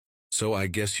So I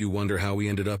guess you wonder how we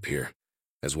ended up here,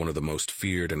 as one of the most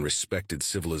feared and respected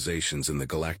civilizations in the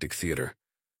galactic theater.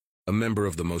 A member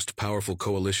of the most powerful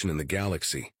coalition in the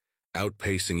galaxy,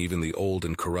 outpacing even the old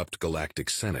and corrupt Galactic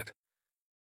Senate.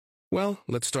 Well,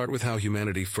 let's start with how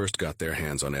humanity first got their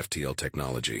hands on FTL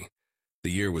technology.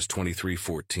 The year was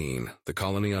 2314. The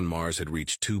colony on Mars had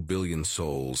reached 2 billion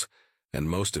souls, and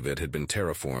most of it had been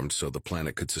terraformed so the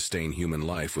planet could sustain human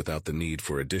life without the need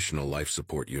for additional life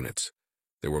support units.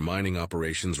 There were mining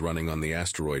operations running on the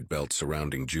asteroid belt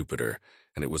surrounding Jupiter,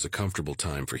 and it was a comfortable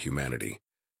time for humanity.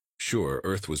 Sure,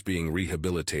 Earth was being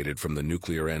rehabilitated from the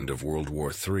nuclear end of World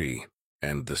War III,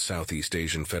 and the Southeast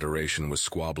Asian Federation was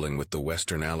squabbling with the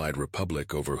Western Allied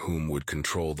Republic over whom would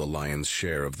control the lion's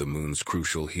share of the Moon's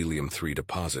crucial helium-3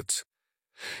 deposits.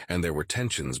 And there were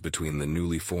tensions between the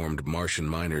newly formed Martian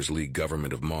Miners League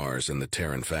government of Mars and the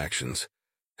Terran factions.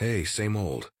 Hey, same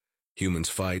old. Humans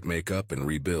fight, make up, and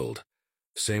rebuild.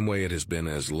 Same way it has been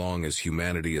as long as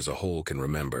humanity as a whole can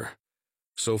remember.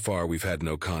 So far, we've had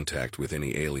no contact with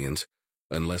any aliens,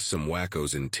 unless some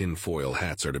wackos in tinfoil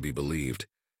hats are to be believed,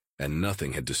 and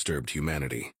nothing had disturbed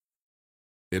humanity.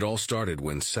 It all started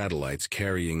when satellites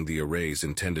carrying the arrays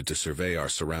intended to survey our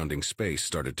surrounding space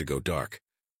started to go dark.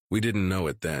 We didn't know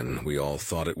it then. We all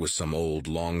thought it was some old,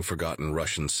 long-forgotten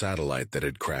Russian satellite that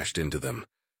had crashed into them.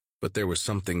 But there was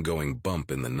something going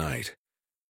bump in the night.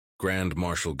 Grand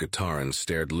Marshal Gatarin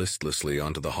stared listlessly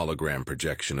onto the hologram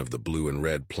projection of the blue and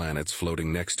red planets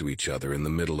floating next to each other in the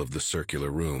middle of the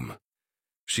circular room.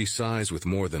 She sighs with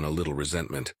more than a little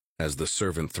resentment as the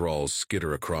servant thralls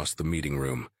skitter across the meeting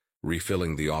room,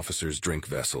 refilling the officers' drink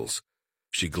vessels.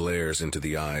 She glares into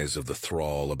the eyes of the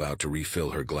thrall about to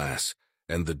refill her glass,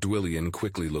 and the Dwillian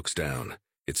quickly looks down.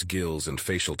 Its gills and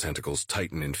facial tentacles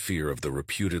tighten in fear of the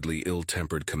reputedly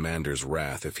ill-tempered commander's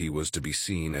wrath if he was to be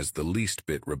seen as the least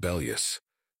bit rebellious.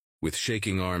 With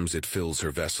shaking arms it fills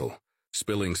her vessel,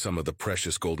 spilling some of the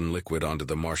precious golden liquid onto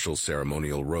the marshal's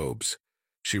ceremonial robes.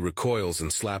 She recoils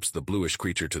and slaps the bluish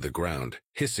creature to the ground,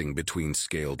 hissing between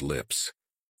scaled lips.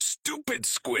 "Stupid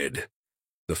squid!"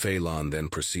 The Phalon then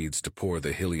proceeds to pour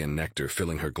the Hylian nectar,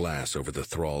 filling her glass over the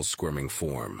thrall's squirming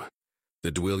form.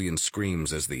 The Dwillian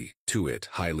screams as the, to it,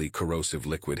 highly corrosive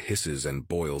liquid hisses and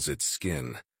boils its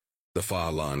skin. The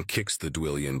Phalon kicks the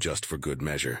Dwillian just for good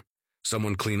measure.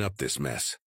 Someone clean up this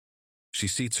mess. She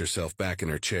seats herself back in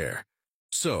her chair.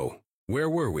 So, where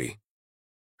were we?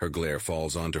 Her glare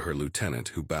falls onto her lieutenant,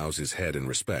 who bows his head in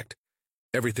respect.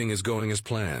 Everything is going as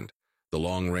planned. The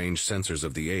long-range sensors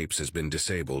of the apes has been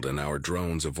disabled and our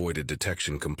drones avoided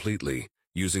detection completely,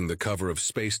 using the cover of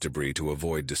space debris to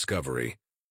avoid discovery.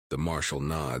 The Marshal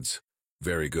nods.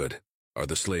 Very good. Are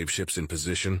the slave ships in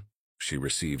position? She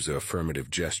receives an affirmative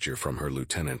gesture from her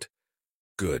lieutenant.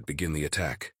 Good, begin the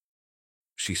attack.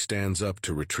 She stands up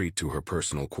to retreat to her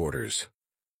personal quarters.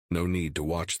 No need to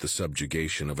watch the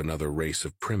subjugation of another race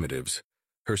of primitives.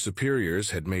 Her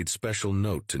superiors had made special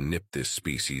note to nip this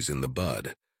species in the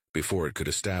bud before it could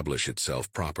establish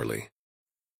itself properly.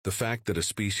 The fact that a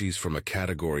species from a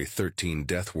Category 13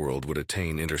 death world would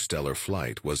attain interstellar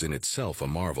flight was in itself a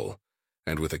marvel,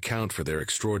 and with account for their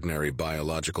extraordinary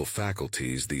biological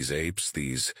faculties, these apes,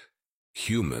 these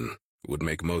human, would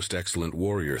make most excellent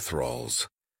warrior thralls.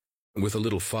 With a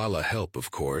little Phala help,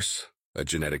 of course, a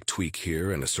genetic tweak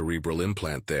here and a cerebral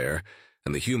implant there,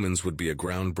 and the humans would be a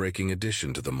groundbreaking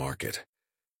addition to the market.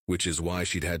 Which is why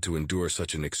she'd had to endure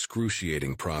such an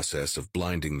excruciating process of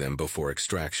blinding them before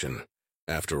extraction.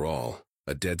 After all,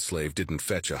 a dead slave didn't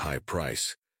fetch a high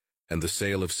price, and the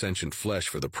sale of sentient flesh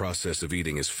for the process of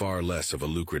eating is far less of a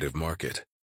lucrative market.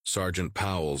 Sergeant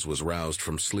Powles was roused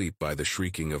from sleep by the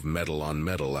shrieking of metal on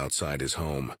metal outside his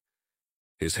home.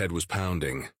 His head was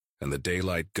pounding, and the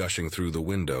daylight gushing through the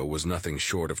window was nothing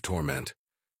short of torment.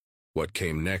 What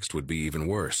came next would be even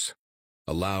worse.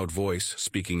 A loud voice,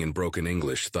 speaking in broken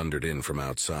English, thundered in from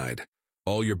outside.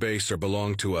 "All your base are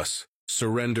belong to us.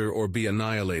 Surrender or be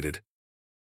annihilated."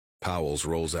 Powles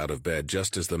rolls out of bed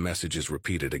just as the message is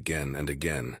repeated again and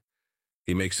again.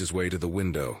 He makes his way to the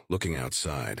window, looking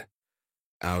outside.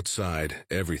 Outside,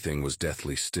 everything was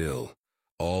deathly still.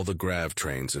 All the grav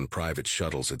trains and private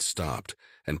shuttles had stopped,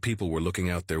 and people were looking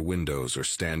out their windows or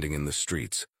standing in the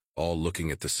streets, all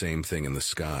looking at the same thing in the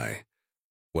sky.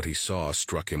 What he saw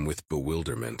struck him with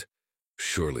bewilderment.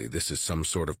 Surely this is some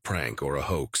sort of prank or a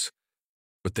hoax.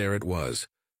 But there it was,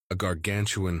 a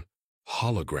gargantuan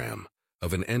hologram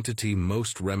of an entity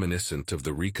most reminiscent of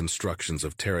the reconstructions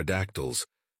of pterodactyls,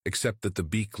 except that the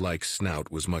beak-like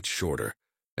snout was much shorter,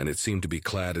 and it seemed to be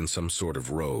clad in some sort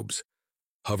of robes.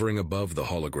 Hovering above the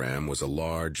hologram was a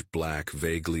large, black,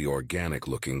 vaguely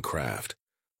organic-looking craft.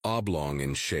 Oblong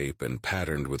in shape and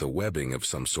patterned with a webbing of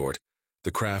some sort,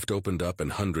 the craft opened up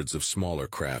and hundreds of smaller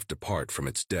craft depart from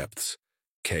its depths.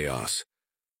 Chaos.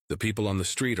 The people on the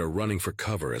street are running for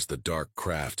cover as the dark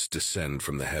crafts descend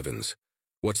from the heavens.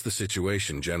 What's the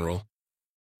situation, General?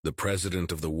 The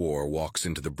president of the war walks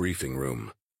into the briefing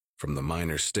room. From the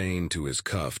minor stain to his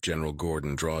cuff, General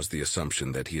Gordon draws the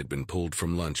assumption that he had been pulled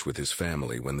from lunch with his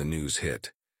family when the news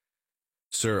hit.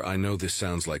 Sir, I know this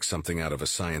sounds like something out of a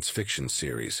science fiction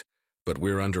series, but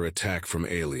we're under attack from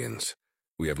aliens.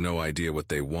 We have no idea what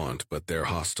they want, but they're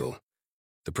hostile.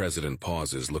 The president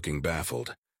pauses, looking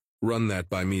baffled. Run that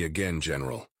by me again,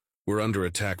 General. We're under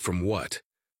attack from what?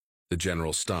 The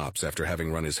general stops after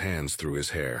having run his hands through his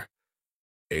hair.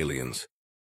 Aliens.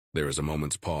 There is a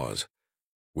moment's pause.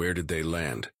 Where did they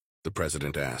land? The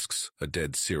president asks, a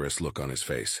dead serious look on his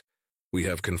face. We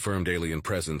have confirmed alien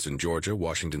presence in Georgia,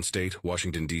 Washington State,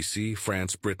 Washington, D.C.,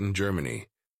 France, Britain, Germany.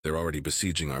 They're already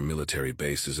besieging our military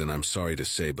bases, and I'm sorry to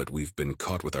say, but we've been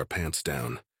caught with our pants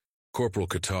down. Corporal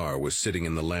Qatar was sitting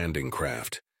in the landing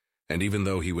craft, and even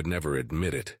though he would never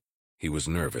admit it, he was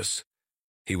nervous.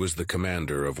 He was the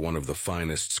commander of one of the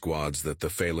finest squads that the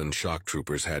Phelan shock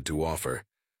troopers had to offer,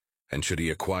 and should he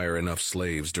acquire enough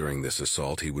slaves during this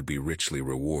assault, he would be richly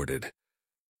rewarded.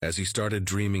 As he started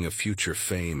dreaming of future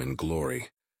fame and glory,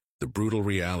 the brutal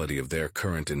reality of their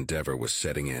current endeavor was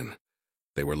setting in.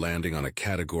 They were landing on a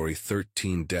Category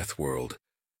 13 death world,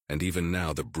 and even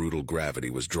now the brutal gravity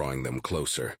was drawing them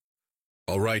closer.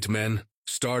 All right, men,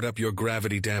 start up your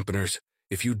gravity dampeners.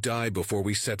 If you die before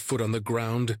we set foot on the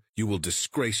ground, you will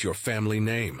disgrace your family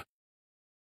name.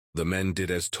 The men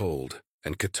did as told,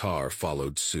 and Qatar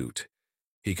followed suit.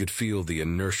 He could feel the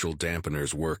inertial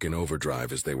dampeners work in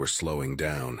overdrive as they were slowing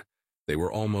down. They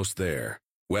were almost there.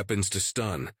 Weapons to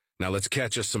stun. Now let's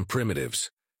catch us some primitives.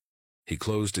 He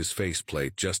closed his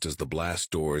faceplate just as the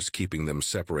blast doors keeping them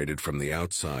separated from the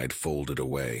outside folded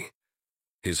away.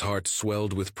 His heart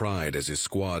swelled with pride as his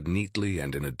squad neatly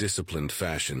and in a disciplined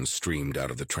fashion streamed out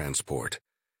of the transport.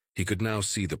 He could now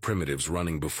see the primitives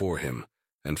running before him,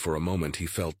 and for a moment he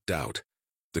felt doubt.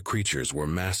 The creatures were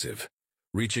massive,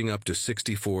 reaching up to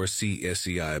 64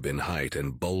 CSEIB in height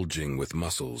and bulging with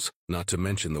muscles, not to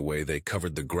mention the way they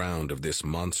covered the ground of this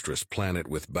monstrous planet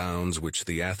with bounds which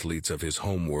the athletes of his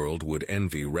homeworld would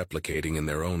envy replicating in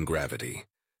their own gravity.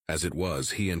 As it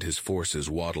was, he and his forces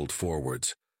waddled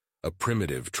forwards. A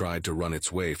primitive tried to run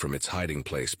its way from its hiding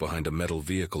place behind a metal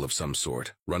vehicle of some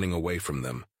sort, running away from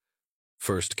them.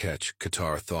 First catch,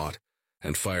 Qatar thought,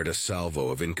 and fired a salvo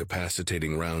of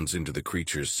incapacitating rounds into the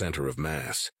creature's center of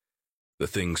mass. The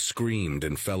thing screamed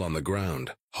and fell on the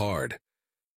ground, hard.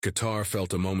 Qatar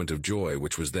felt a moment of joy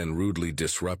which was then rudely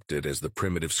disrupted as the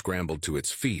primitive scrambled to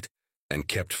its feet and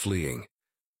kept fleeing.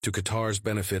 To Qatar's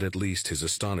benefit at least, his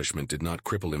astonishment did not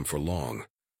cripple him for long.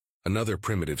 Another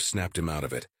primitive snapped him out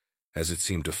of it, as it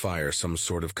seemed to fire some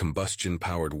sort of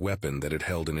combustion-powered weapon that it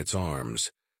held in its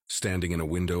arms, standing in a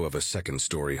window of a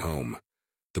second-story home.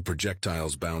 The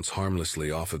projectiles bounced harmlessly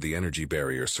off of the energy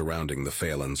barrier surrounding the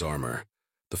Phelan's armor.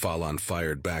 The Phalan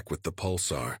fired back with the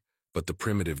pulsar, but the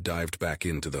primitive dived back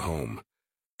into the home.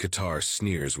 Qatar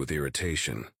sneers with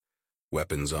irritation.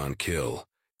 Weapons on kill.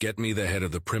 Get me the head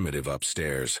of the primitive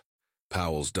upstairs.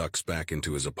 Powell ducks back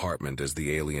into his apartment as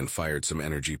the alien fired some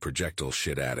energy projectile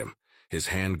shit at him. His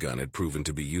handgun had proven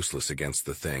to be useless against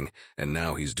the thing, and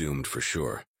now he's doomed for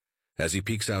sure. As he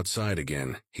peeks outside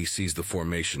again, he sees the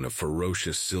formation of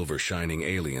ferocious silver-shining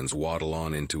aliens waddle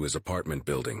on into his apartment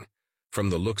building. From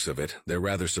the looks of it, they're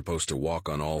rather supposed to walk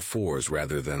on all fours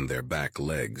rather than their back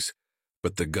legs,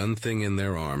 but the gun thing in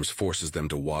their arms forces them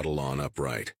to waddle on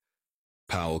upright.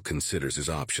 Powell considers his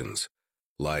options.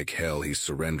 Like hell, he's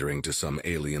surrendering to some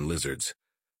alien lizards.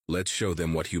 Let's show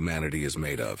them what humanity is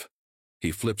made of.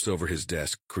 He flips over his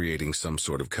desk, creating some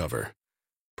sort of cover.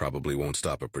 Probably won't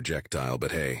stop a projectile,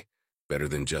 but hey, better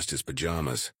than just his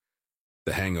pajamas.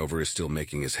 The hangover is still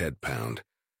making his head pound.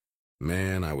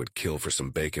 Man, I would kill for some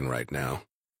bacon right now.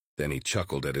 Then he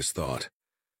chuckled at his thought.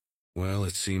 Well,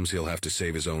 it seems he'll have to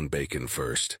save his own bacon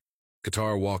first.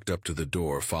 Qatar walked up to the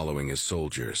door, following his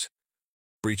soldiers.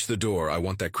 Breach the door, I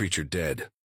want that creature dead.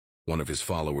 One of his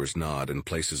followers nods and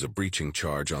places a breaching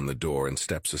charge on the door and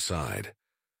steps aside.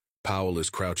 Powell is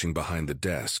crouching behind the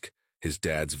desk, his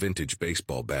dad's vintage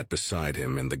baseball bat beside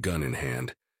him and the gun in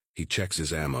hand. He checks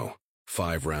his ammo.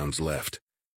 5 rounds left.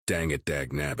 Dang it,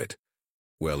 dagnabbit.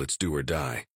 Well, it's do or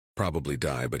die. Probably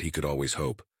die, but he could always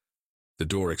hope. The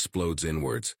door explodes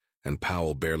inwards, and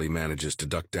Powell barely manages to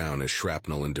duck down as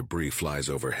shrapnel and debris flies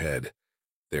overhead.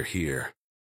 They're here.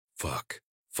 Fuck.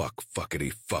 Fuck,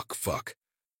 fuckity, fuck, fuck.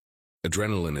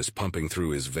 Adrenaline is pumping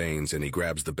through his veins, and he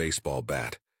grabs the baseball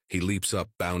bat. He leaps up,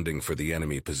 bounding for the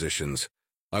enemy positions.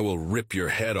 "I will rip your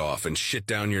head off and shit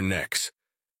down your necks."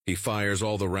 He fires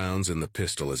all the rounds in the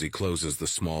pistol as he closes the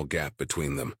small gap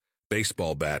between them,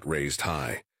 baseball bat raised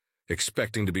high,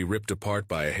 expecting to be ripped apart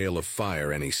by a hail of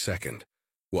fire any second.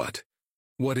 What?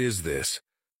 What is this?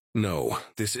 No,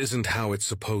 this isn't how it's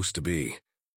supposed to be.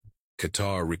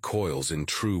 Qatar recoils in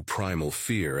true primal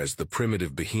fear as the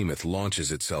primitive behemoth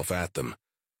launches itself at them.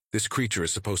 This creature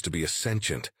is supposed to be a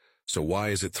sentient, so why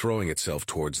is it throwing itself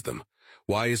towards them?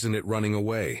 Why isn't it running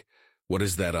away? What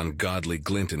is that ungodly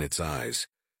glint in its eyes?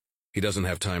 He doesn't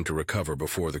have time to recover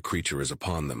before the creature is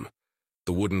upon them.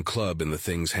 The wooden club in the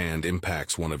thing's hand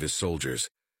impacts one of his soldiers.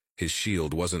 His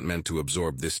shield wasn't meant to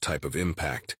absorb this type of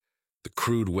impact. The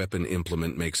crude weapon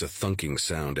implement makes a thunking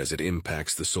sound as it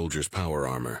impacts the soldier's power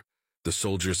armor. The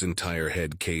soldier's entire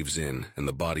head caves in, and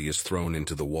the body is thrown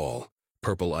into the wall,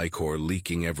 purple ichor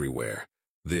leaking everywhere.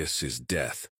 This is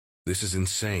death. This is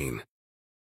insane.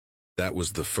 That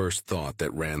was the first thought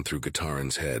that ran through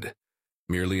Gatarin's head.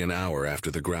 Merely an hour after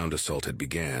the ground assault had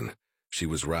began, she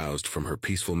was roused from her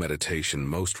peaceful meditation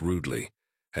most rudely,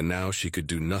 and now she could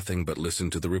do nothing but listen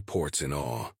to the reports in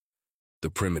awe. The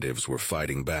primitives were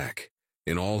fighting back.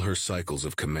 In all her cycles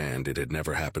of command, it had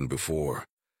never happened before.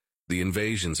 The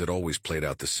invasions had always played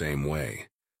out the same way.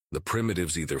 The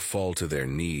primitives either fall to their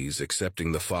knees,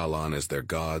 accepting the Falan as their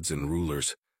gods and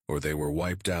rulers, or they were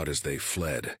wiped out as they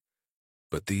fled.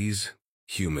 But these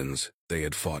humans, they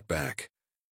had fought back.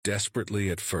 Desperately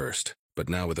at first, but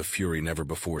now with a fury never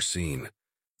before seen.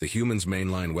 The humans'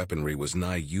 mainline weaponry was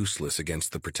nigh useless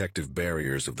against the protective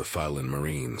barriers of the Falan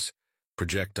Marines.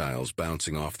 Projectiles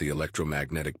bouncing off the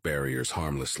electromagnetic barriers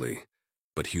harmlessly.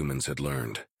 But humans had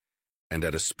learned. And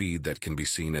at a speed that can be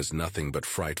seen as nothing but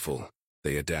frightful,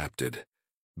 they adapted.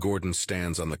 Gordon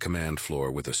stands on the command floor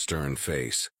with a stern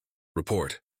face.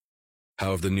 "Report.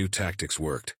 How have the new tactics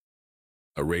worked?"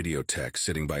 A radio tech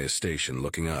sitting by his station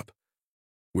looking up.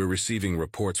 "We're receiving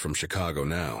reports from Chicago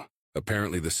now.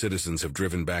 Apparently the citizens have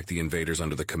driven back the invaders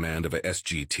under the command of a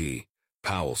SGT.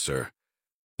 Powell, sir.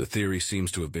 The theory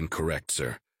seems to have been correct,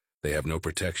 sir. They have no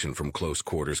protection from close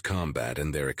quarters combat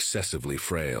and they're excessively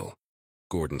frail."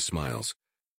 Gordon smiles.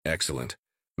 "Excellent.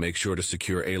 Make sure to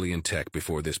secure alien tech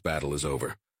before this battle is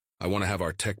over. I want to have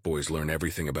our tech boys learn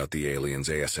everything about the aliens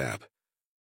ASAP."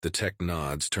 The tech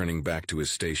nods, turning back to his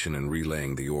station and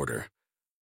relaying the order.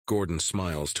 Gordon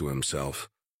smiles to himself.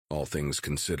 All things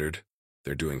considered,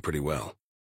 they're doing pretty well.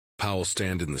 Powell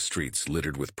stands in the streets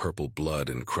littered with purple blood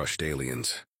and crushed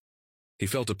aliens. He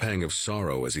felt a pang of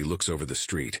sorrow as he looks over the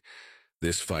street.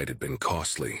 This fight had been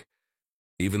costly.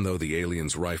 Even though the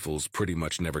aliens' rifles pretty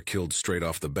much never killed straight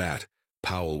off the bat,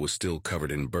 Powell was still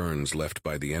covered in burns left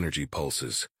by the energy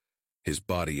pulses. His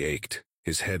body ached.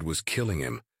 His head was killing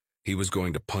him. He was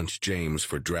going to punch James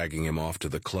for dragging him off to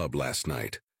the club last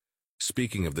night.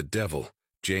 Speaking of the devil,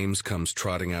 James comes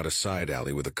trotting out a side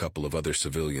alley with a couple of other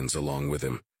civilians along with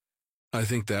him. "I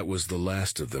think that was the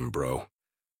last of them, bro.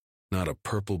 Not a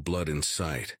purple blood in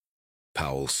sight."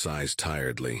 Powell sighs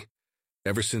tiredly.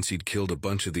 Ever since he'd killed a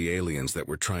bunch of the aliens that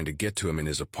were trying to get to him in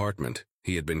his apartment,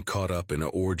 he had been caught up in an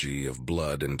orgy of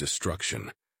blood and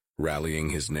destruction, rallying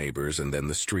his neighbors and then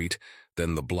the street,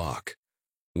 then the block.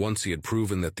 Once he had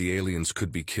proven that the aliens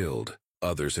could be killed,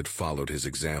 others had followed his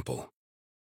example.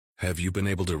 "Have you been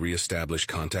able to re-establish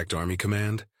Contact Army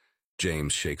Command?"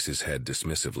 James shakes his head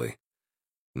dismissively.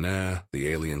 "Nah, the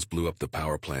aliens blew up the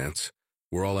power plants.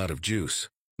 We're all out of juice.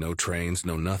 No trains,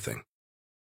 no nothing."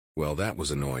 Well, that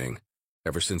was annoying.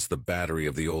 Ever since the battery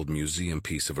of the old museum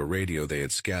piece of a radio they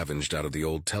had scavenged out of the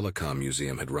old telecom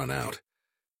museum had run out.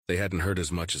 They hadn't heard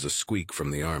as much as a squeak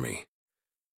from the army.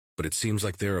 "But it seems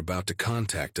like they're about to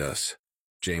contact us."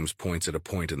 James points at a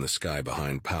point in the sky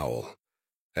behind Powell.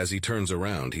 As he turns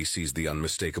around, he sees the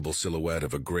unmistakable silhouette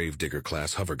of a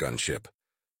Gravedigger-class hovergun ship.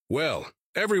 "Well,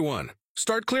 everyone,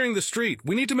 start clearing the street.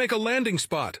 We need to make a landing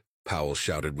spot," Powell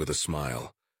shouted with a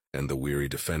smile, and the weary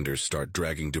defenders start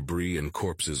dragging debris and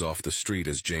corpses off the street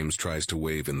as James tries to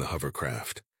wave in the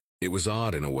hovercraft. It was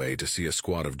odd in a way to see a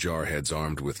squad of jarheads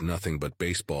armed with nothing but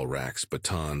baseball racks,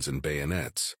 batons, and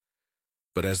bayonets.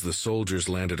 But as the soldiers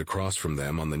landed across from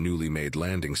them on the newly made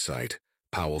landing site,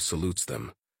 Powell salutes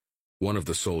them. One of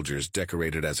the soldiers,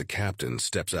 decorated as a captain,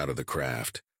 steps out of the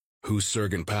craft. "Who's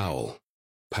Sergeant Powell?"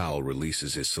 Powell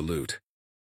releases his salute.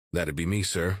 "That'd be me,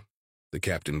 sir." The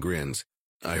captain grins.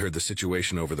 "I heard the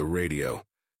situation over the radio.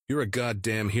 You're a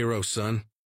goddamn hero, son."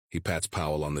 He pats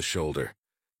Powell on the shoulder.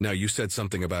 "Now you said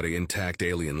something about an intact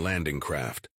alien landing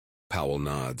craft." Powell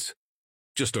nods.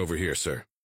 "Just over here, sir."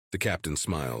 The captain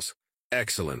smiles.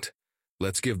 "Excellent.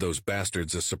 Let's give those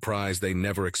bastards a surprise they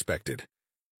never expected.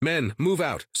 Men, move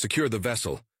out. Secure the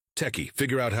vessel. Techie,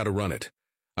 figure out how to run it.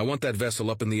 I want that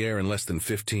vessel up in the air in less than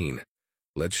 15.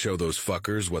 Let's show those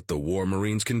fuckers what the War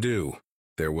Marines can do.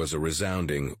 There was a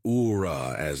resounding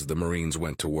 "oorah" as the Marines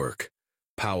went to work.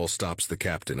 Powell stops the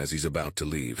captain as he's about to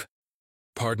leave.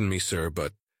 Pardon me, sir,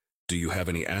 but do you have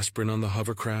any aspirin on the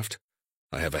hovercraft?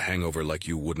 I have a hangover like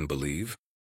you wouldn't believe.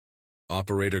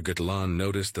 Operator Gatlan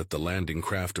noticed that the landing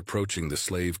craft approaching the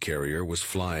slave carrier was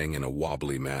flying in a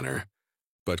wobbly manner.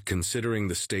 But considering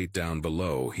the state down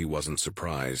below, he wasn't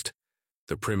surprised.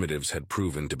 The primitives had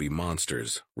proven to be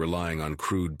monsters, relying on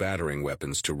crude battering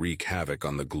weapons to wreak havoc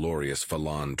on the glorious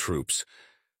Falan troops.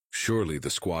 Surely the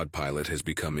squad pilot has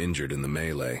become injured in the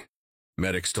melee.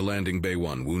 Medics to landing bay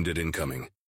 1, wounded incoming.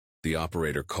 The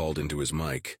operator called into his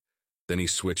mic. Then he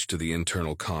switched to the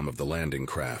internal comm of the landing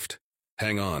craft.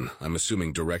 Hang on, I'm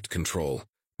assuming direct control.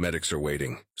 Medics are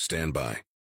waiting. Stand by.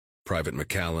 Private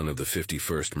McAllen of the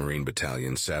 51st Marine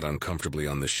Battalion sat uncomfortably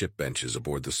on the ship benches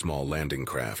aboard the small landing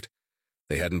craft.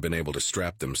 They hadn't been able to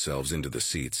strap themselves into the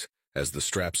seats, as the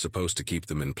straps supposed to keep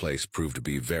them in place proved to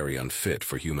be very unfit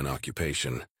for human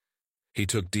occupation. He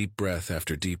took deep breath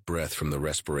after deep breath from the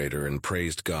respirator and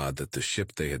praised God that the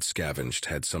ship they had scavenged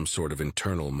had some sort of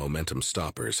internal momentum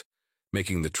stoppers,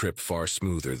 making the trip far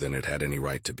smoother than it had any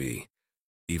right to be.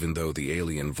 Even though the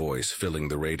alien voice filling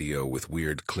the radio with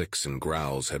weird clicks and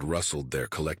growls had rustled their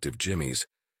collective jimmies,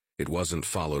 it wasn't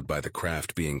followed by the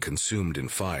craft being consumed in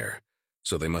fire,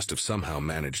 so they must have somehow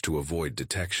managed to avoid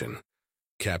detection.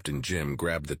 Captain Jim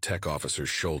grabbed the tech officer's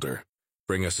shoulder.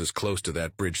 Bring us as close to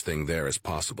that bridge thing there as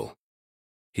possible.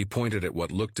 He pointed at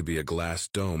what looked to be a glass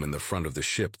dome in the front of the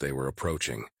ship they were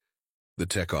approaching. The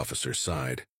tech officer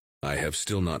sighed. I have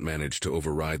still not managed to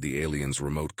override the alien's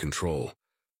remote control.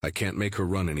 I can't make her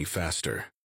run any faster.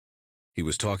 He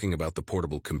was talking about the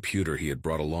portable computer he had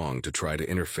brought along to try to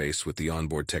interface with the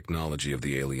onboard technology of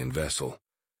the alien vessel.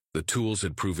 The tools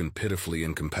had proven pitifully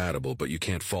incompatible, but you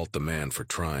can't fault the man for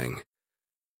trying.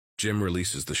 Jim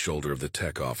releases the shoulder of the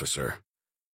tech officer.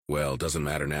 Well, doesn't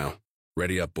matter now.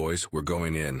 Ready up, boys, we're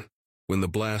going in. When the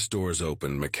blast doors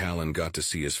opened, McAllen got to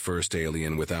see his first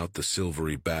alien without the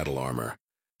silvery battle armor.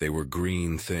 They were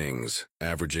green things,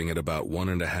 averaging at about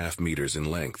 1.5 meters in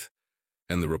length.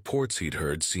 And the reports he'd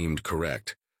heard seemed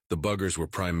correct. The buggers were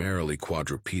primarily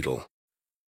quadrupedal.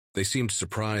 They seemed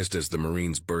surprised as the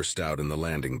Marines burst out in the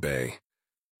landing bay.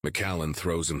 McAllen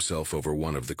throws himself over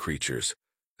one of the creatures.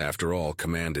 After all,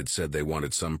 Command had said they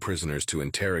wanted some prisoners to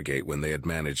interrogate when they had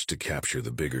managed to capture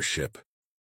the bigger ship.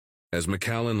 As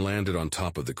McAllen landed on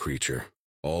top of the creature,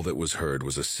 all that was heard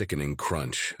was a sickening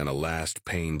crunch and a last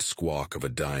pained squawk of a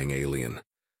dying alien.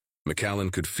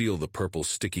 McAllen could feel the purple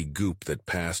sticky goop that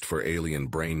passed for alien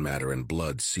brain matter and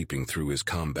blood seeping through his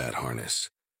combat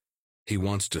harness. He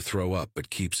wants to throw up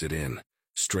but keeps it in,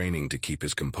 straining to keep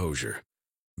his composure.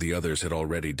 The others had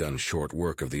already done short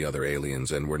work of the other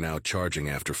aliens and were now charging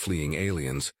after fleeing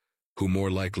aliens, who more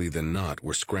likely than not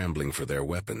were scrambling for their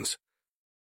weapons.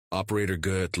 Operator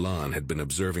Goetlan had been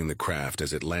observing the craft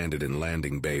as it landed in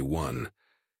Landing Bay 1.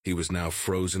 He was now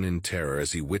frozen in terror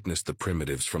as he witnessed the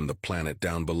primitives from the planet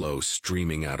down below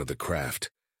streaming out of the craft.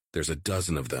 There's a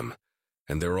dozen of them,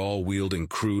 and they're all wielding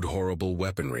crude, horrible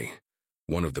weaponry.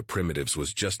 One of the primitives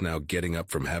was just now getting up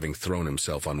from having thrown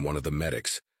himself on one of the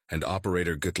medics, and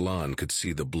Operator Gutlan could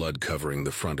see the blood covering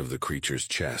the front of the creature's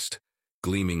chest,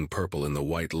 gleaming purple in the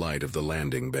white light of the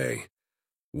landing bay.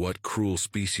 What cruel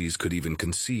species could even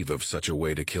conceive of such a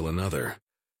way to kill another?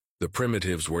 The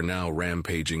primitives were now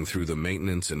rampaging through the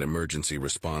maintenance and emergency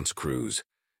response crews,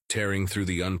 tearing through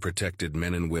the unprotected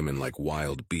men and women like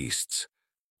wild beasts.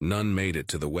 None made it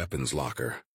to the weapons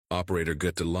locker. Operator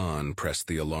Gutlan pressed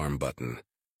the alarm button.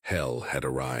 Hell had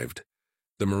arrived.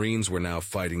 The Marines were now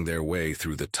fighting their way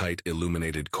through the tight,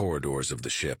 illuminated corridors of the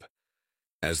ship.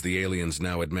 As the aliens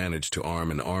now had managed to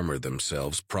arm and armor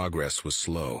themselves, progress was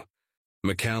slow.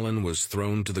 McAllen was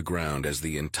thrown to the ground as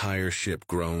the entire ship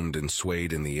groaned and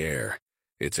swayed in the air,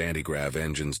 its anti-grav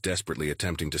engines desperately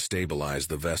attempting to stabilize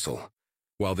the vessel.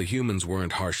 While the humans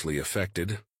weren't harshly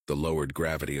affected, the lowered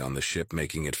gravity on the ship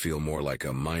making it feel more like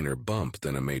a minor bump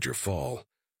than a major fall.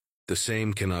 The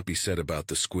same cannot be said about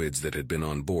the squids that had been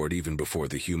on board even before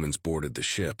the humans boarded the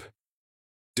ship.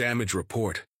 "Damage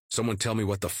report. Someone tell me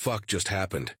what the fuck just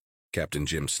happened," Captain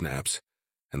Jim snaps,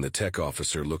 and the tech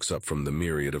officer looks up from the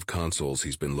myriad of consoles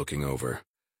he's been looking over.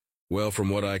 "Well, from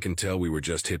what I can tell, we were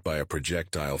just hit by a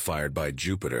projectile fired by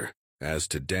Jupiter. As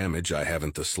to damage, I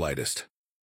haven't the slightest."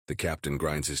 The captain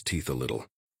grinds his teeth a little.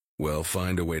 "Well,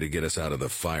 find a way to get us out of the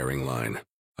firing line.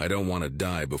 I don't want to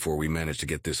die before we manage to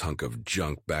get this hunk of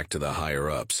junk back to the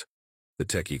higher-ups." The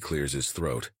techie clears his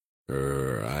throat.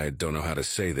 I don't know how to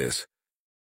say this.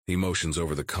 He motions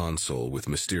over the console with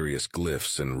mysterious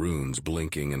glyphs and runes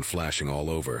blinking and flashing all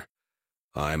over.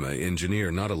 I'm an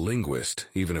engineer, not a linguist.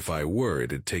 Even if I were,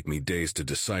 it'd take me days to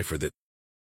decipher that.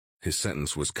 His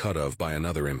sentence was cut off by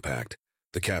another impact.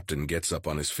 The captain gets up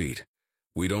on his feet.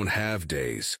 We don't have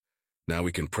days. Now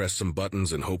we can press some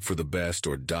buttons and hope for the best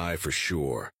or die for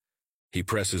sure. He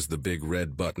presses the big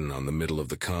red button on the middle of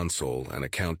the console and a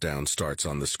countdown starts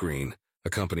on the screen,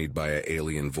 accompanied by an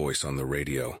alien voice on the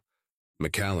radio.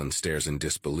 McAllen stares in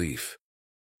disbelief.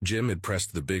 Jim had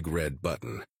pressed the big red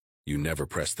button. You never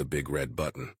press the big red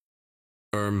button.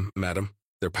 Madam,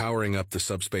 they're powering up the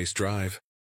subspace drive.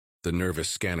 The nervous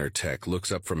scanner tech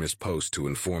looks up from his post to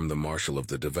inform the marshal of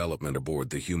the development aboard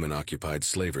the human-occupied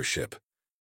slaver ship.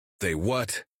 They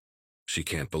what? She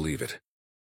can't believe it.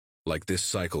 Like this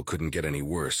cycle couldn't get any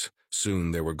worse.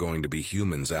 Soon there were going to be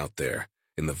humans out there,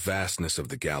 in the vastness of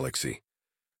the galaxy.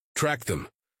 Track them.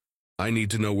 I need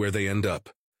to know where they end up.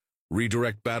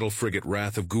 Redirect battle frigate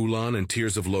Wrath of Gulan and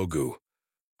Tears of Logu.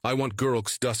 I want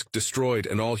Gurlk's Dusk destroyed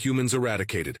and all humans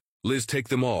eradicated. Liz, take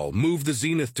them all. Move the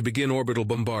Zenith to begin orbital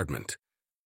bombardment.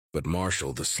 But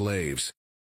Marshal, the slaves.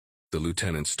 The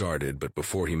lieutenant started, but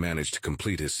before he managed to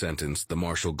complete his sentence, the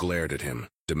marshal glared at him,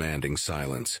 demanding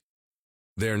silence.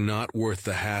 They're not worth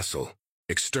the hassle.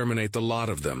 Exterminate the lot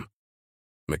of them.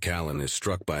 McAllen is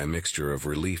struck by a mixture of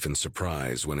relief and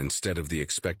surprise when instead of the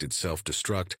expected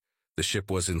self-destruct, the ship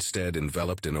was instead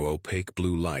enveloped in an opaque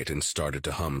blue light and started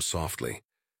to hum softly.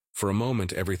 For a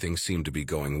moment, everything seemed to be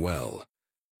going well.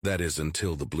 That is,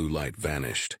 until the blue light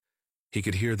vanished. He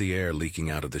could hear the air leaking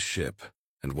out of the ship,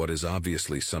 and what is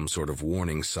obviously some sort of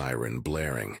warning siren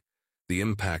blaring. The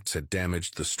impacts had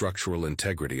damaged the structural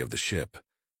integrity of the ship.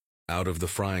 Out of the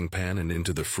frying pan and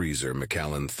into the freezer,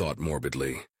 McAllen thought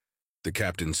morbidly. The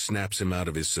captain snaps him out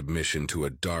of his submission to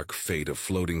a dark fate of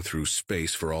floating through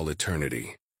space for all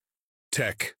eternity.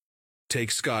 Tech, take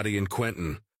Scotty and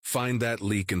Quentin, find that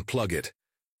leak and plug it.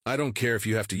 I don't care if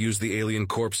you have to use the alien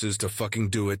corpses to fucking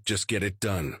do it, just get it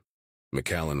done.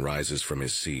 McAllen rises from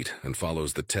his seat and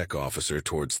follows the tech officer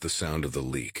towards the sound of the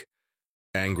leak.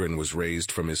 Angren was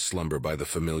raised from his slumber by the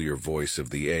familiar voice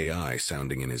of the AI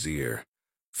sounding in his ear.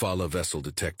 Fala vessel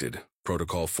detected.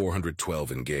 Protocol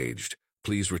 412 engaged.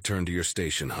 Please return to your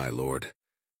station, High Lord.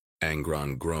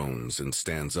 Angron groans and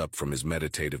stands up from his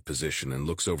meditative position and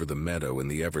looks over the meadow in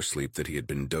the eversleep that he had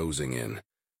been dozing in.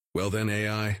 Well then,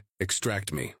 AI,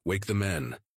 extract me, wake the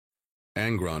men.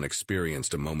 Angron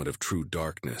experienced a moment of true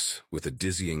darkness, with a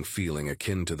dizzying feeling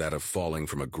akin to that of falling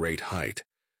from a great height.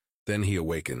 Then he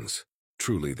awakens,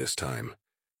 truly this time,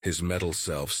 his metal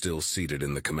self still seated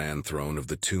in the command throne of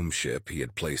the tomb ship he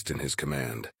had placed in his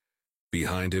command.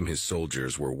 Behind him his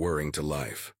soldiers were whirring to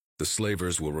life. The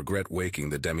slavers will regret waking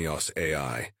the Demios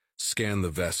AI. Scan the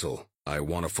vessel. I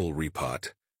want a full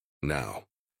repot. Now.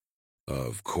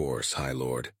 Of course, High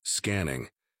Lord. Scanning.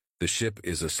 The ship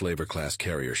is a slaver-class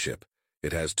carrier ship.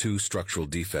 It has 2 structural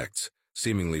defects,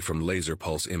 seemingly from laser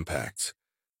pulse impacts.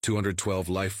 212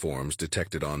 life forms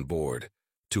detected on board.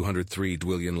 203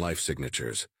 Dwellian life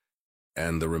signatures.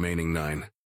 And the remaining 9?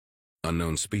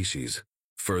 Unknown species.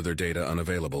 Further data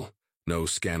unavailable. No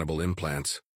scannable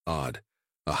implants. Odd.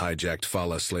 A hijacked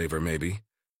Fala slaver, maybe?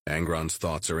 Angron's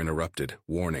thoughts are interrupted.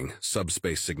 Warning,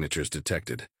 subspace signatures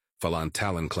detected. Falan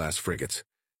Talon-class frigates.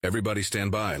 Everybody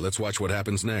stand by, let's watch what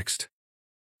happens next.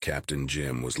 Captain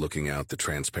Jim was looking out the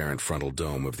transparent frontal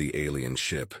dome of the alien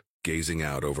ship, gazing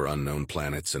out over unknown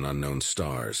planets and unknown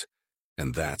stars.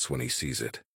 And that's when he sees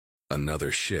it.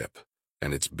 Another ship.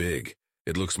 And it's big.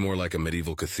 It looks more like a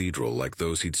medieval cathedral, like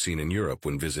those he'd seen in Europe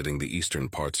when visiting the eastern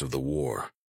parts of the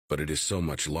war. But it is so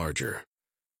much larger.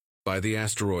 By the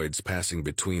asteroids passing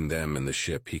between them and the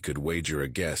ship, he could wager a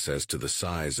guess as to the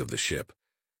size of the ship.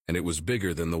 And it was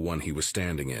bigger than the one he was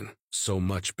standing in, so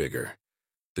much bigger.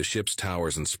 The ship's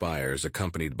towers and spires,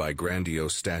 accompanied by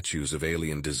grandiose statues of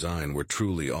alien design, were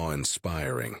truly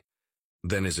awe-inspiring.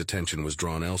 Then his attention was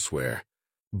drawn elsewhere.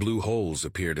 Blue holes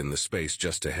appeared in the space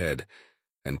just ahead,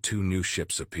 and 2 new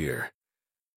ships appear.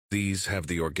 These have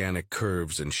the organic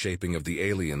curves and shaping of the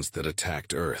aliens that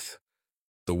attacked Earth.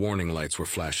 The warning lights were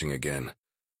flashing again.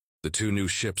 The 2 new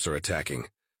ships are attacking.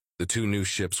 The 2 new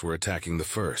ships were attacking the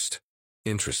first.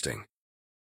 Interesting.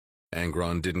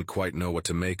 Angron didn't quite know what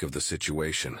to make of the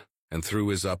situation, and through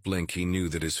his uplink he knew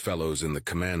that his fellows in the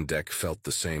command deck felt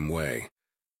the same way.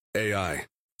 AI,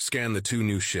 scan the 2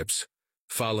 new ships.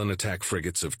 Falan attack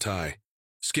frigates of Tai.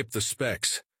 Skip the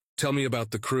specs. Tell me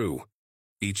about the crew.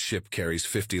 Each ship carries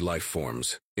 50 life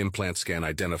forms. Implant scan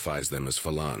identifies them as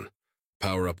Falan.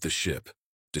 Power up the ship.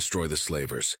 Destroy the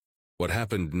slavers. What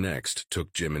happened next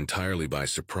took Jim entirely by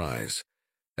surprise.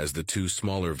 as the two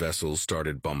smaller vessels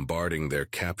started bombarding their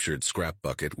captured scrap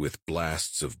bucket with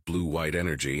blasts of blue-white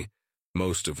energy,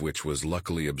 most of which was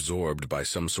luckily absorbed by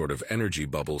some sort of energy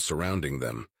bubble surrounding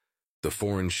them. The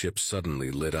foreign ship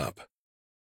suddenly lit up.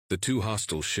 The two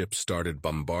hostile ships started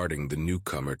bombarding the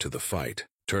newcomer to the fight,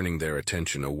 turning their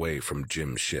attention away from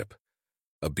Jim's ship.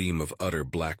 A beam of utter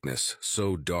blackness,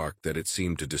 so dark that it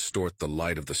seemed to distort the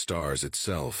light of the stars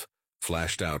itself,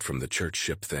 flashed out from the church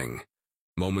ship thing.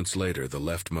 Moments later, the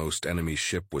leftmost enemy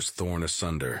ship was torn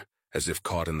asunder, as if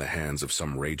caught in the hands of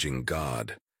some raging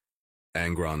god.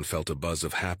 Angron felt a buzz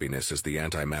of happiness as the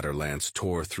antimatter lance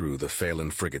tore through the Phelan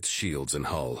frigate's shields and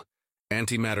hull.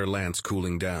 Antimatter lance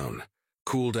cooling down.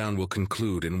 Cooldown will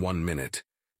conclude in 1 minute.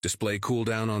 Display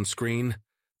cooldown on screen.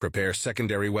 Prepare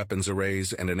secondary weapons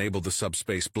arrays and enable the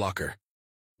subspace blocker.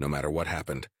 No matter what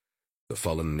happened, the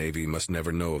fallen Navy must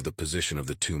never know of the position of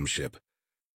the tomb ship.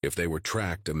 If they were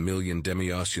tracked, 1 million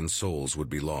Demiosian souls would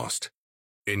be lost.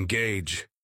 Engage!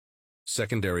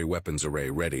 Secondary weapons array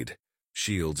readied.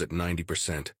 Shields at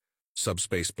 90%.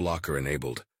 Subspace blocker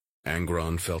enabled.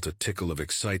 Angron felt a tickle of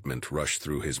excitement rush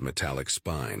through his metallic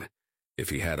spine. If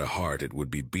he had a heart, it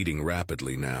would be beating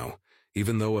rapidly now.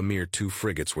 Even though a mere 2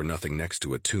 frigates were nothing next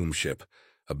to a tomb ship,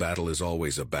 a battle is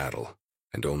always a battle,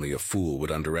 and only a fool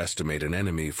would underestimate an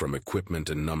enemy from equipment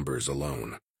and numbers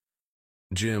alone.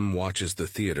 Jim watches the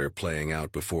theater playing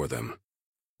out before them.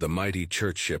 The mighty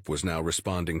church ship was now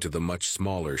responding to the much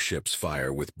smaller ship's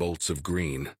fire with bolts of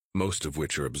green, most of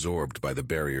which are absorbed by the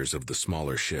barriers of the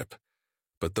smaller ship,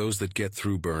 but those that get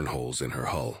through burn holes in her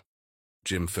hull.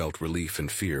 Jim felt relief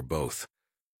and fear both.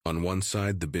 On one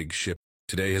side, the big ship.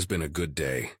 Today has been a good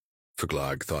day,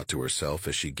 Verglag thought to herself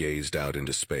as she gazed out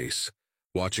into space,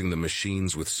 watching the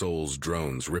machines with souls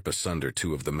drones rip asunder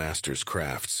 2 of the master's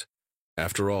crafts.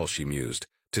 After all, she mused,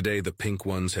 today the pink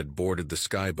ones had boarded the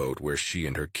skyboat where she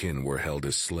and her kin were held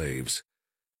as slaves.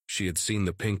 She had seen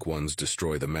the pink ones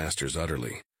destroy the masters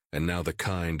utterly, and now the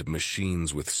kind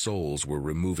machines with souls were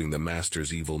removing the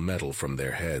master's evil metal from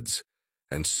their heads,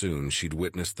 and soon she'd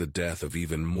witnessed the death of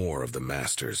even more of the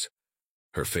masters.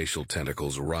 Her facial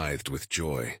tentacles writhed with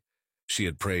joy. She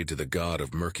had prayed to the god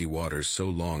of murky waters so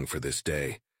long for this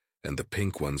day, and the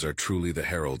pink ones are truly the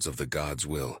heralds of the god's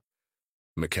will.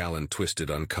 McAllen twisted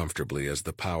uncomfortably as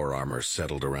the power armor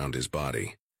settled around his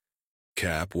body.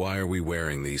 Cap, why are we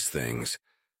wearing these things?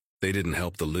 They didn't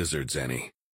help the lizards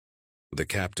any. The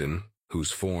captain,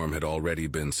 whose form had already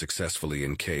been successfully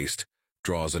encased,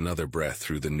 draws another breath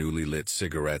through the newly lit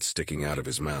cigarette sticking out of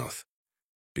his mouth.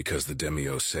 Because the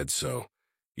Demios said so.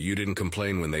 You didn't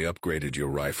complain when they upgraded your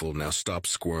rifle, now stop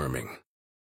squirming.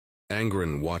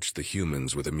 Angron watched the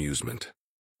humans with amusement.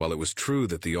 While it was true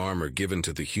that the armor given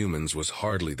to the humans was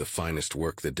hardly the finest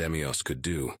work the Demios could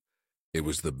do, it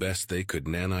was the best they could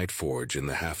nanite forge in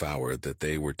the half hour that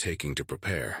they were taking to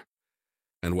prepare.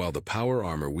 And while the power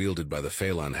armor wielded by the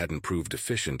Phelan hadn't proved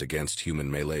efficient against human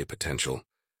melee potential,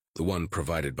 the one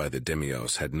provided by the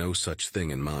Demios had no such thing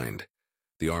in mind.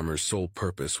 The armor's sole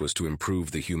purpose was to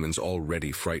improve the humans'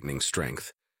 already frightening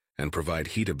strength, and provide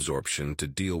heat absorption to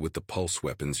deal with the pulse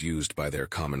weapons used by their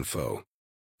common foe.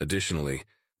 Additionally,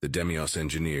 the Demios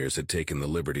engineers had taken the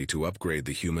liberty to upgrade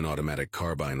the human automatic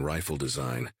carbine rifle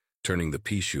design, turning the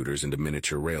pea-shooters into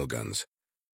miniature railguns.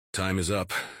 Time is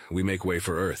up. We make way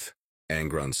for Earth,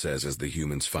 Angron says as the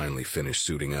humans finally finish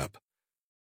suiting up.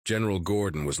 General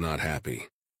Gordon was not happy.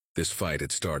 This fight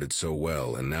had started so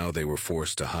well, and now they were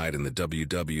forced to hide in the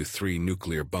WW3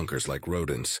 nuclear bunkers like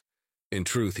rodents. In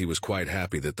truth, he was quite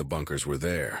happy that the bunkers were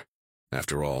there.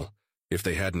 After all, if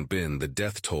they hadn't been, the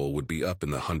death toll would be up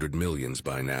in the 100 millions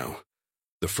by now.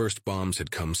 The first bombs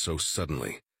had come so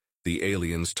suddenly. The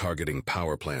aliens targeting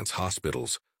power plants,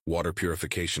 hospitals, water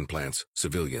purification plants,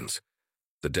 civilians.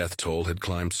 The death toll had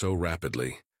climbed so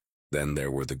rapidly. Then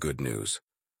there were the good news.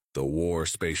 The war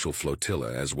spatial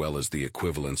flotilla, as well as the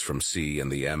equivalents from sea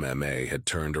and the MMA, had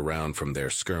turned around from their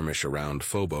skirmish around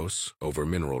Phobos over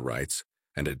mineral rights,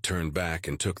 and had turned back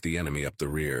and took the enemy up the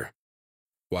rear.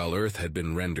 While Earth had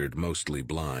been rendered mostly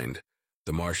blind,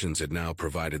 the Martians had now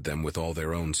provided them with all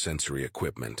their own sensory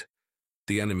equipment.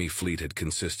 The enemy fleet had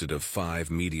consisted of 5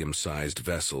 medium-sized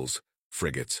vessels,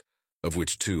 frigates, of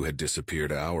which 2 had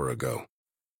disappeared an hour ago.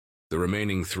 The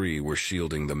remaining 3 were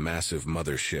shielding the massive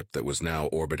mothership that was now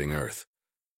orbiting Earth.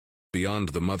 Beyond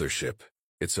the mothership,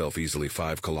 itself easily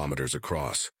 5 kilometers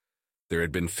across, there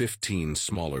had been 15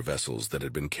 smaller vessels that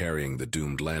had been carrying the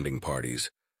doomed landing parties.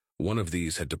 One of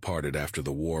these had departed after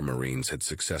the war marines had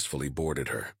successfully boarded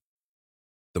her.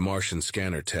 The Martian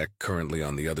scanner tech, currently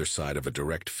on the other side of a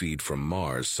direct feed from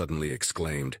Mars, suddenly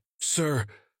exclaimed, "Sir,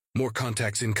 more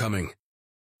contacts incoming."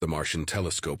 The Martian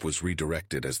telescope was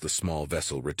redirected as the small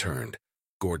vessel returned.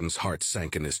 Gordon's heart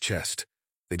sank in his chest.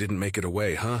 They didn't make it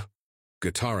away, huh?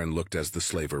 Gitarin looked as the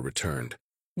slaver returned.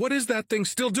 What is that thing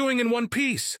still doing in one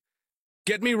piece?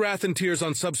 Get me Wrath and Tears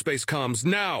on subspace comms,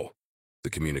 now! The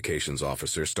communications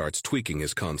officer starts tweaking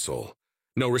his console.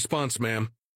 No response, ma'am.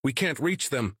 We can't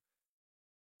reach them.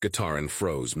 Gitarin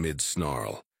froze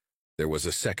mid-snarl. There was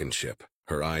a second ship.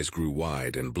 Her eyes grew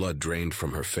wide and blood drained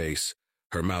from her face.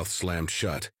 Her mouth slammed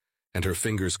shut, and her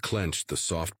fingers clenched the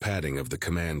soft padding of the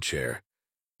command chair.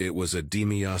 It was a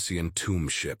Demiosian tomb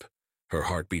ship. Her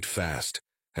heart beat fast,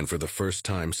 and for the first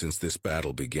time since this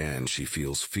battle began, she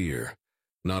feels fear.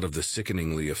 Not of the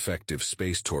sickeningly effective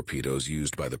space torpedoes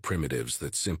used by the primitives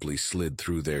that simply slid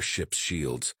through their ship's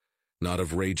shields. Not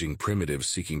of raging primitives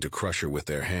seeking to crush her with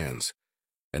their hands.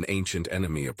 An ancient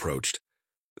enemy approached.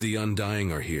 The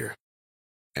Undying are here.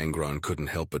 Angron couldn't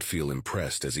help but feel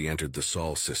impressed as he entered the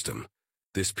Sol system.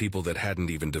 This people that hadn't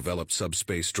even developed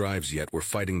subspace drives yet were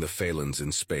fighting the Phalans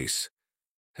in space.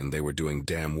 And they were doing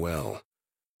damn well.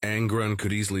 Angron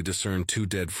could easily discern 2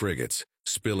 dead frigates,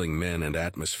 spilling men and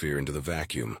atmosphere into the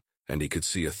vacuum, and he could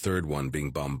see a third one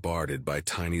being bombarded by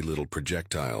tiny little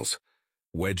projectiles,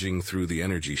 wedging through the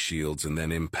energy shields and then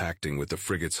impacting with the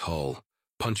frigate's hull,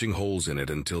 punching holes in it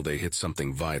until they hit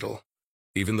something vital.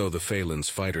 Even though the Phalans'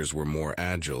 fighters were more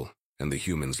agile and the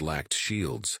humans lacked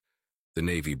shields, the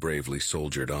Navy bravely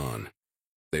soldiered on.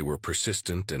 They were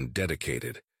persistent and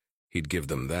dedicated. He'd give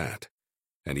them that.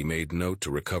 And he made note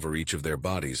to recover each of their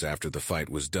bodies after the fight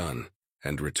was done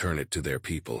and return it to their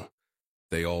people.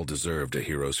 They all deserved a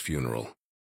hero's funeral.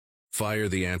 Fire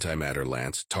the antimatter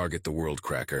lance, target the world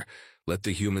cracker, let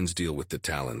the humans deal with the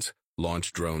Talons,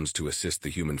 launch drones to assist the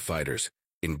human fighters,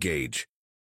 engage.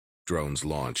 Drones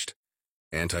launched.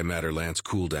 Antimatter lance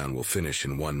cooldown will finish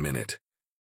in 1 minute.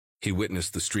 He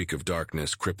witnessed the streak of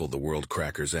darkness cripple the world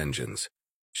cracker's engines.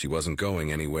 She wasn't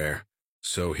going anywhere.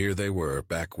 So here they were,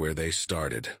 back where they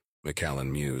started,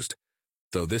 McAllen mused.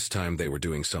 Though this time they were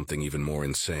doing something even more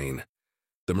insane.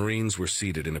 The Marines were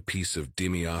seated in a piece of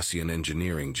Demiosian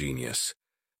engineering genius.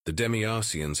 The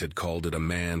Demiosians had called it a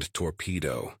manned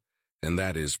torpedo, and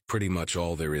that is pretty much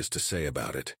all there is to say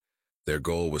about it. Their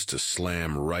goal was to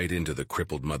slam right into the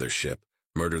crippled mothership,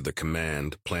 murder the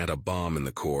command, plant a bomb in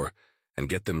the core, and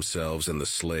get themselves and the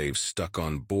slaves stuck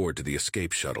on board to the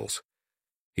escape shuttles.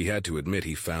 He had to admit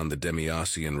he found the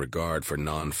Demiosian regard for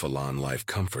non-Phalan life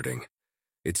comforting.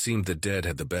 It seemed the dead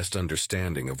had the best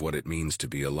understanding of what it means to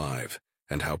be alive,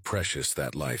 and how precious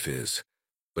that life is.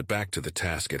 But back to the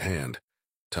task at hand.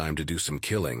 Time to do some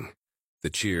killing. The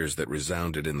cheers that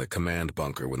resounded in the command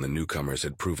bunker when the newcomers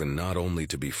had proven not only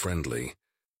to be friendly,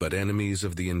 but enemies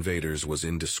of the invaders was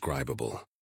indescribable.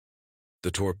 The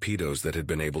torpedoes that had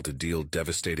been able to deal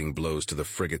devastating blows to the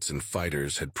frigates and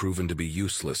fighters had proven to be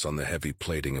useless on the heavy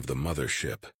plating of the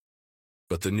mothership.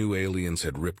 But the new aliens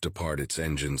had ripped apart its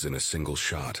engines in a single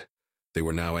shot. They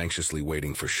were now anxiously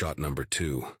waiting for shot number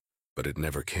 2, but it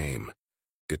never came.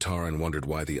 Gitarin wondered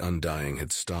why the Undying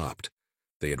had stopped.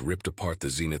 They had ripped apart the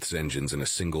Zenith's engines in a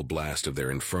single blast of their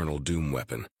infernal doom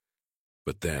weapon.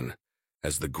 But then,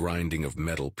 as the grinding of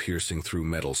metal piercing through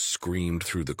metal screamed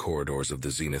through the corridors of the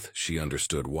Zenith, she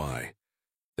understood why.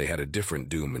 They had a different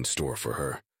doom in store for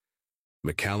her.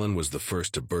 McAllen was the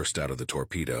first to burst out of the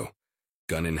torpedo.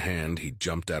 Gun in hand, he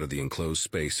jumped out of the enclosed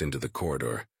space into the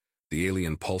corridor. The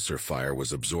alien pulsar fire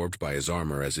was absorbed by his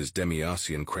armor as his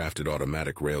Demiosian-crafted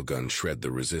automatic railgun shred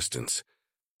the resistance.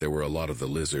 There were a lot of the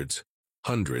lizards,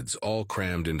 hundreds, all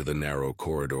crammed into the narrow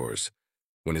corridors.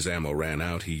 When his ammo ran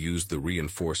out, he used the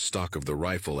reinforced stock of the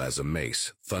rifle as a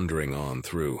mace, thundering on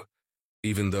through.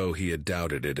 Even though he had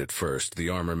doubted it at first, the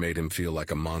armor made him feel like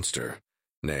a monster,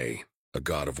 nay, a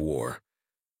god of war.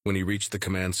 When he reached the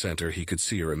command center, he could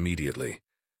see her immediately.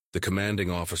 The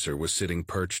commanding officer was sitting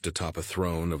perched atop a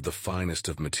throne of the finest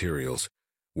of materials,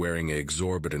 wearing an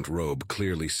exorbitant robe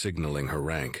clearly signaling her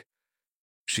rank.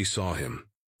 She saw him,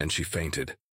 and she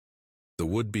fainted. The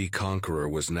would-be conqueror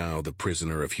was now the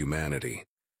prisoner of humanity.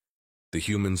 The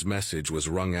human's message was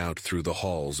rung out through the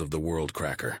halls of the world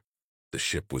cracker. The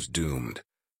ship was doomed.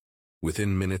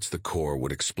 Within minutes the core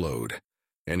would explode.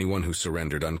 Anyone who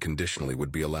surrendered unconditionally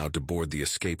would be allowed to board the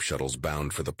escape shuttles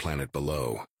bound for the planet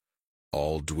below.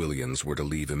 All Dwillians were to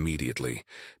leave immediately,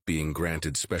 being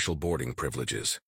granted special boarding privileges.